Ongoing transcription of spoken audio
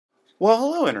Well,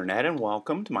 hello Internet and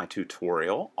welcome to my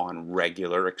tutorial on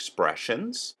regular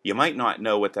expressions. You might not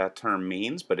know what that term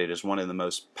means, but it is one of the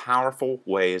most powerful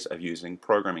ways of using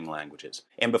programming languages.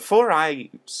 And before I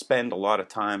spend a lot of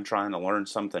time trying to learn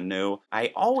something new,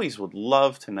 I always would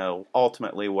love to know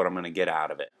ultimately what I'm going to get out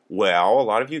of it. Well, a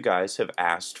lot of you guys have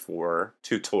asked for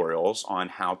tutorials on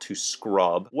how to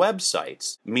scrub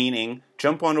websites, meaning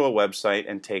jump onto a website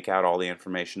and take out all the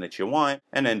information that you want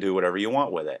and then do whatever you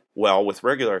want with it. Well, with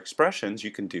regular expressions,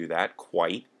 you can do that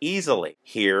quite easily.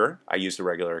 Here, I use the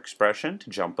regular expression to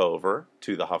jump over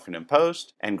to the Huffington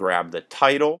Post and grab the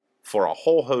title for a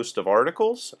whole host of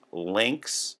articles,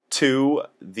 links to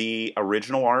the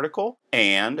original article,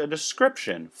 and a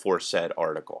description for said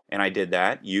article. And I did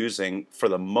that using, for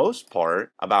the most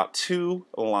part, about 2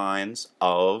 lines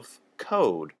of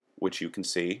code, which you can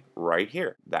see right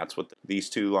here. That's what these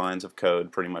 2 lines of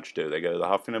code pretty much do. They go to the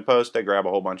Huffington Post, they grab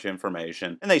a whole bunch of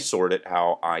information, and they sort it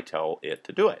how I tell it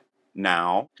to do it.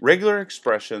 Now, regular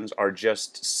expressions are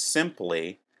just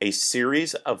simply a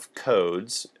series of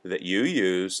codes that you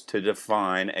use to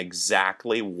define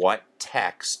exactly what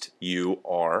text you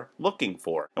are looking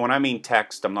for. And when I mean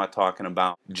text, I'm not talking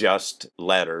about just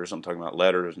letters. I'm talking about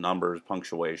letters, numbers,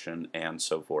 punctuation, and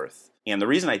so forth. And the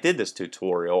reason I did this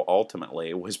tutorial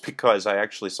ultimately was because I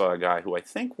actually saw a guy who I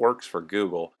think works for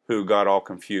Google who got all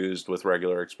confused with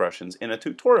regular expressions in a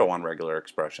tutorial on regular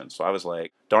expressions. So I was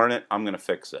like, darn it, I'm going to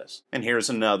fix this. And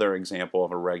here's another example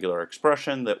of a regular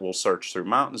expression that will search through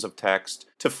mountains of text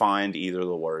to find either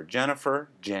the word Jennifer,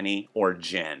 Jenny, or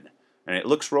Jen. And it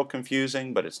looks real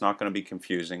confusing, but it's not going to be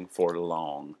confusing for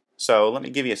long. So let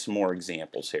me give you some more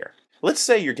examples here. Let's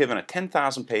say you're given a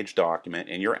 10,000 page document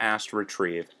and you're asked to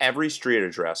retrieve every street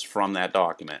address from that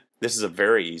document. This is a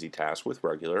very easy task with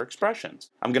regular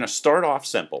expressions. I'm going to start off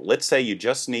simple. Let's say you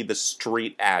just need the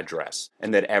street address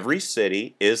and that every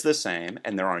city is the same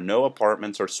and there are no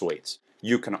apartments or suites.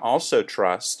 You can also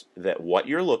trust that what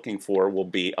you're looking for will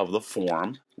be of the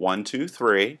form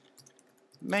 123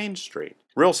 Main Street.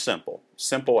 Real simple.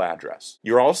 Simple address.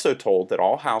 You're also told that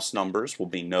all house numbers will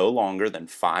be no longer than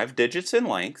 5 digits in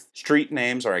length, street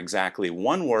names are exactly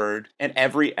 1 word, and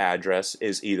every address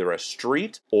is either a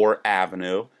street or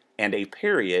avenue, and a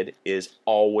period is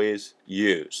always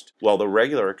used. Well, the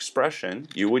regular expression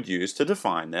you would use to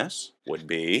define this would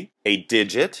be a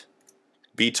digit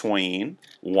between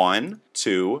 1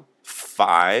 to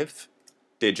 5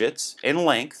 digits in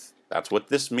length. That's what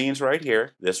this means right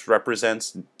here. This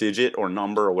represents digit or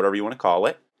number or whatever you want to call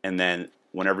it. And then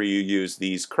whenever you use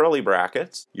these curly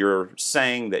brackets, you're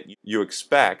saying that you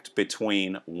expect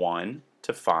between 1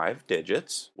 to 5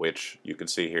 digits, which you can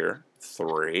see here,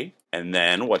 3. And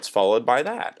then what's followed by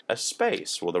that? A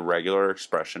space. Well, the regular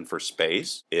expression for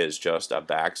space is just a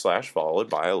backslash followed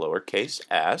by a lowercase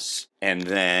s. And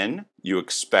then you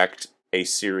expect a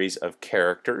series of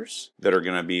characters that are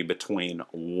going to be between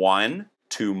 1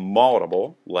 to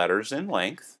multiple letters in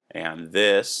length, and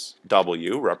this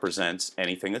W represents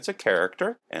anything that's a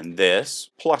character, and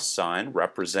this plus sign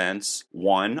represents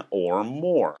 1 or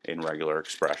more in regular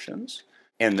expressions.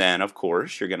 And then, of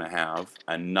course, you're going to have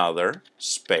another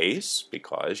space,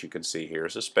 because you can see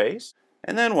here's a space.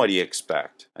 And then what do you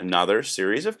expect? Another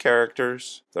series of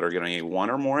characters that are going to be 1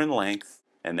 or more in length,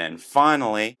 and then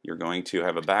finally, you're going to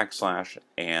have a backslash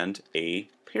and a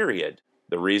period.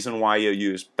 The reason why you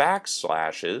use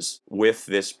backslashes with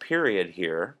this period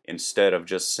here, instead of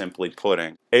just simply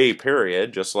putting a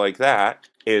period, just like that,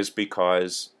 is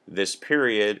because this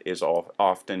period is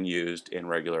often used in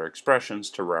regular expressions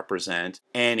to represent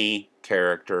any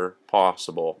character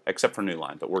possible, except for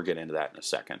newline, but we'll get into that in a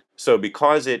second. So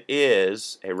because it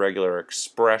is a regular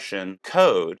expression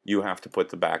code, you have to put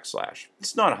the backslash.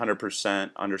 It's not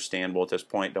 100% understandable at this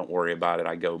point. Don't worry about it.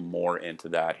 I go more into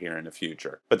that here in the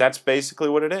future. But that's basically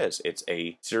what it is. It's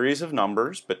a series of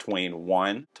numbers between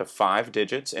 1 to 5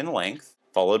 digits in length,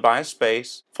 followed by a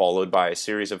space, followed by a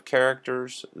series of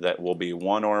characters that will be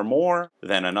 1 or more,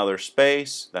 then another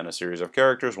space, then a series of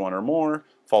characters, 1 or more,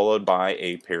 followed by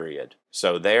a period.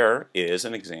 So there is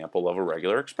an example of a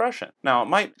regular expression. Now, it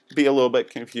might be a little bit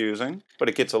confusing, but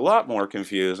it gets a lot more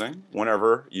confusing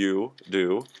whenever you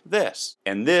do this.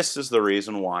 And this is the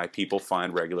reason why people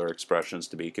find regular expressions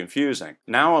to be confusing.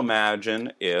 Now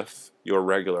imagine if your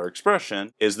regular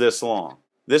expression is this long.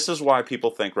 This is why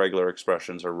people think regular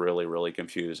expressions are really, really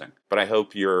confusing. But I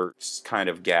hope you're kind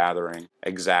of gathering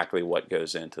exactly what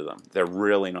goes into them. They're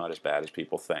really not as bad as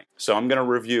people think. So I'm going to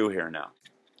review here now.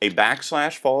 A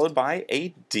backslash followed by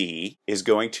a D is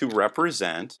going to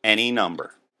represent any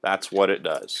number. That's what it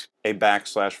does. A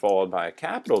backslash followed by a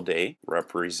capital D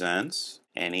represents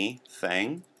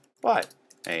anything but.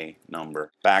 a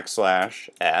number. Backslash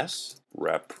S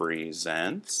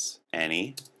represents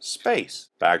any space.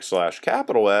 Backslash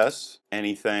capital S,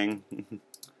 anything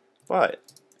but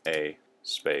a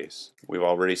space. We've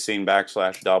already seen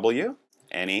backslash W,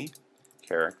 any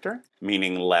character,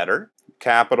 meaning letter.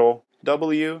 Capital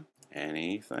W,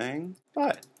 anything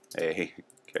but a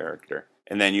character.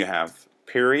 And then you have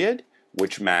period,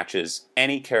 which matches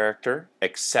any character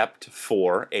except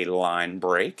for a line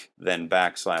break. Then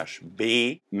backslash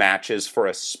B matches for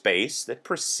a space that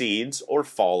precedes or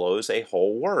follows a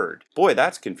whole word. Boy,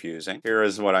 that's confusing. Here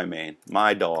is what I mean.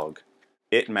 My dog.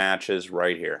 It matches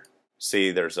right here.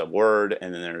 See, there's a word,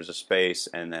 and then there's a space,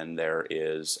 and then there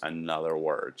is another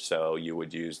word. So you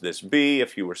would use this B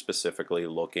if you were specifically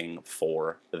looking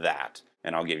for that.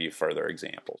 And I'll give you further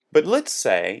examples. But let's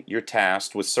say you're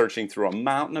tasked with searching through a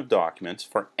mountain of documents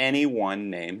for anyone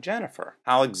named Jennifer.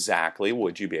 How exactly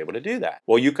would you be able to do that?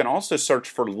 Well, you can also search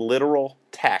for literal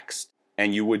text,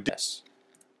 and you would do this.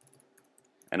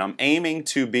 And I'm aiming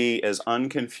to be as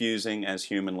unconfusing as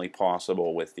humanly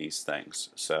possible with these things.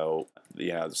 So,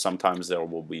 yeah, sometimes there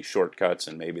will be shortcuts,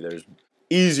 and maybe there's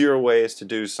easier ways to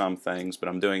do some things, but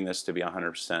I'm doing this to be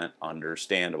 100%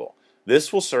 understandable.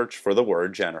 This will search for the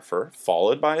word Jennifer,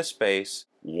 followed by a space,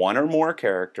 one or more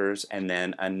characters, and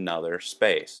then another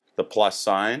space. The plus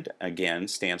sign, again,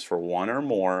 stands for one or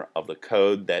more of the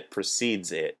code that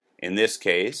precedes it. In this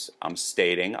case, I'm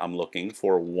stating I'm looking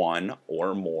for one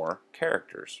or more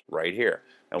characters right here.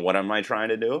 And what am I trying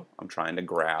to do? I'm trying to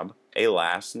grab a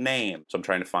last name. So I'm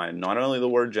trying to find not only the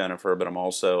word Jennifer, but I'm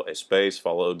also a space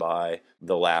followed by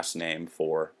the last name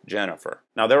for Jennifer.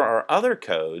 Now there are other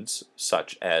codes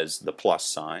such as the plus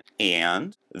sign,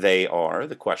 and they are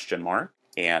the question mark,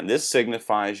 and this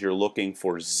signifies you're looking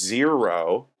for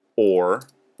 0 or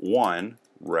 1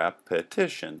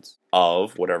 repetitions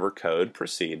of whatever code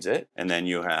precedes it. And then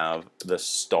you have the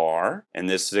star, and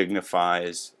this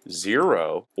signifies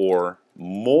 0 or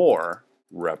more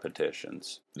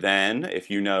repetitions. Then,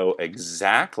 if you know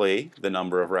exactly the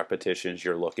number of repetitions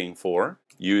you're looking for,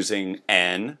 using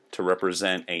n to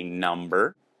represent a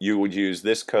number, you would use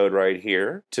this code right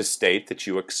here to state that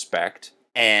you expect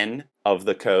n of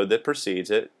the code that precedes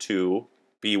it to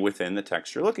be within the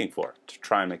text you're looking for. To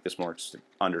try and make this more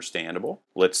understandable,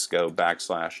 let's go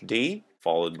backslash D,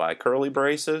 followed by curly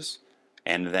braces,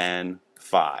 and then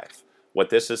 5.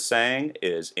 What this is saying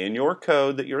is in your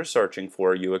code that you're searching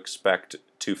for, you expect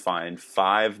to find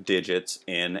 5 digits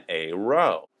in a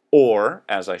row. Or,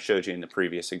 as I showed you in the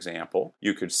previous example,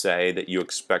 you could say that you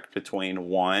expect between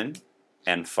 1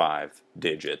 and 5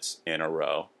 digits in a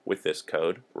row with this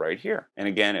code right here. And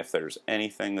again, if there's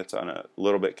anything that's a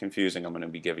little bit confusing, I'm going to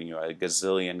be giving you a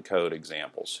gazillion code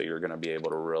examples, so you're going to be able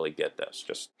to really get this.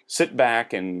 Just sit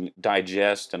back and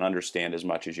digest and understand as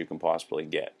much as you can possibly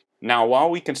get. Now, while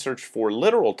we can search for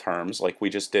literal terms like we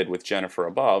just did with Jennifer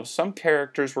above, some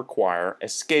characters require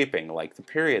escaping, like the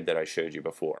period that I showed you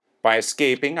before. By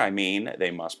escaping, I mean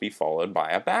they must be followed by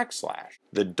a backslash.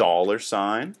 The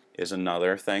 $sign is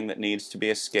another thing that needs to be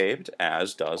escaped,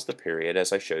 as does the period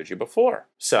as I showed you before.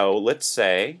 So let's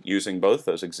say, using both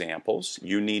those examples,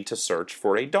 you need to search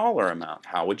for a dollar amount.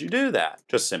 How would you do that?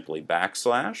 Just simply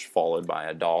backslash followed by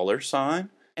a $sign.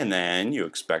 And then you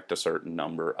expect a certain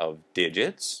number of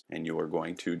digits, and you are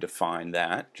going to define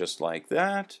that just like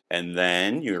that. And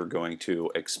then you're going to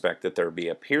expect that there be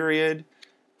a period,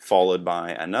 followed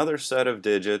by another set of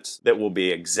digits that will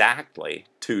be exactly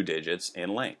 2 digits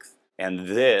in length. And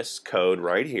this code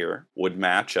right here would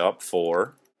match up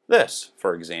for this,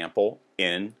 for example,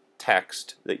 in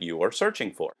text that you are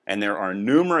searching for. And there are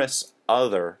numerous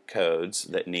other codes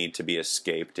that need to be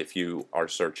escaped if you are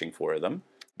searching for them,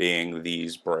 being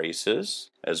these braces,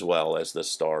 as well as the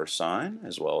star sign,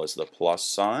 as well as the plus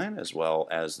sign, as well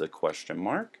as the question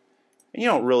mark. And you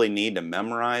don't really need to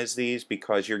memorize these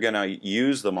because you're going to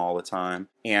use them all the time,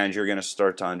 and you're going to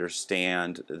start to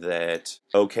understand that,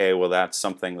 okay, well, that's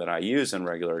something that I use in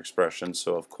regular expressions,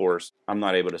 so of course I'm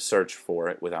not able to search for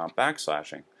it without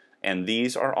backslashing. And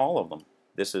these are all of them.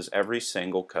 This is every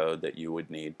single code that you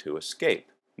would need to escape.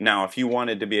 Now, if you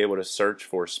wanted to be able to search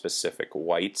for specific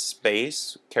white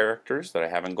space characters that I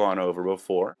haven't gone over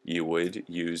before, you would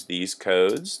use these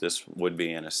codes. This would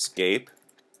be an escape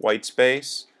white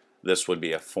space. This would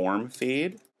be a form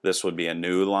feed. This would be a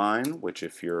new line, which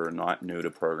if you're not new to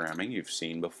programming, you've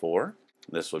seen before.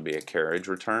 This would be a carriage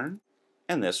return.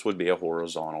 And this would be a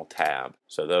horizontal tab.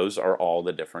 So those are all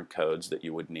the different codes that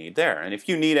you would need there. And if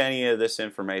you need any of this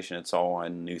information, it's all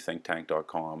on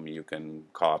newthinktank.com. You can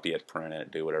copy it, print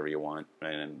it, do whatever you want,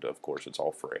 and of course it's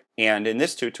all free. And in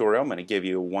this tutorial, I'm going to give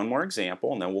you one more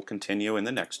example, and then we'll continue in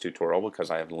the next tutorial because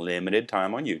I have limited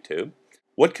time on YouTube.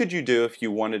 What could you do if you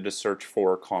wanted to search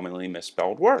for commonly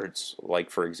misspelled words?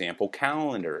 Like, for example,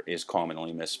 calendar is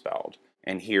commonly misspelled.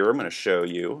 And here I'm going to show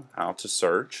you how to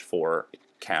search for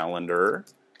calendar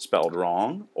spelled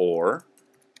wrong or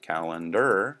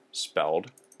calendar spelled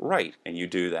right. And you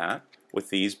do that with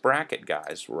these bracket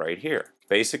guys right here.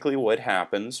 Basically what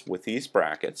happens with these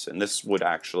brackets, and this would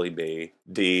actually be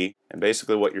D, and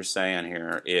basically what you're saying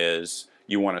here is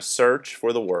you want to search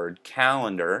for the word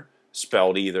calendar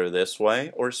spelled either this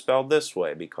way or spelled this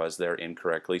way because they're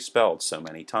incorrectly spelled so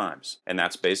many times. And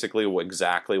that's basically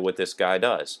exactly what this guy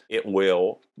does. It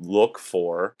will look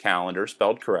for calendar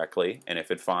spelled correctly, and if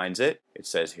it finds it, it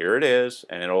says here it is,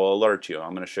 and it'll alert you.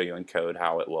 I'm going to show you in code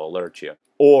how it will alert you.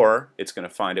 Or it's going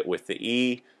to find it with the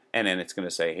E, and then it's going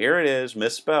to say here it is,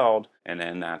 misspelled, and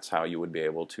then that's how you would be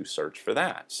able to search for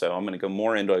that. So I'm going to go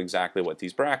more into exactly what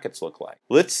these brackets look like.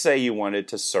 Let's say you wanted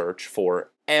to search for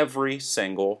every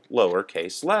single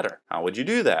lowercase letter. How would you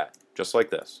do that? Just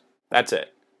like this. That's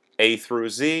it. A through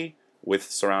Z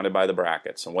surrounded by the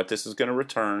brackets. And what this is going to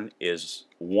return is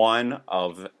one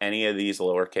of any of these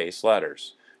lowercase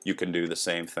letters. You can do the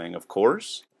same thing, of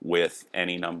course, with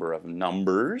any number of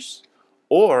numbers,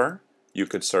 or you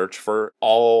could search for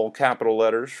all capital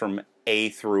letters from A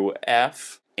through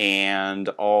F and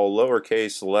all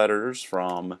lowercase letters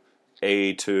from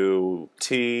A to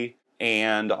T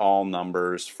and all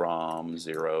numbers from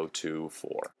 0 to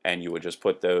 4. And you would just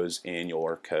put those in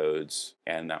your codes,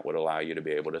 and that would allow you to be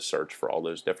able to search for all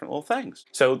those different little things.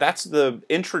 So that's the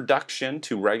introduction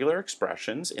to regular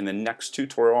expressions. In the next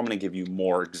tutorial, I'm going to give you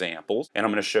more examples, and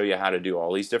I'm going to show you how to do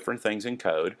all these different things in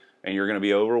code. And you're going to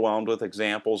be overwhelmed with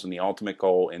examples, and the ultimate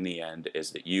goal in the end is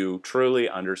that you truly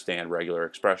understand regular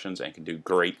expressions and can do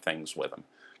great things with them.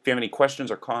 If you have any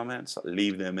questions or comments,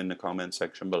 leave them in the comment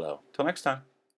section below. Till next time.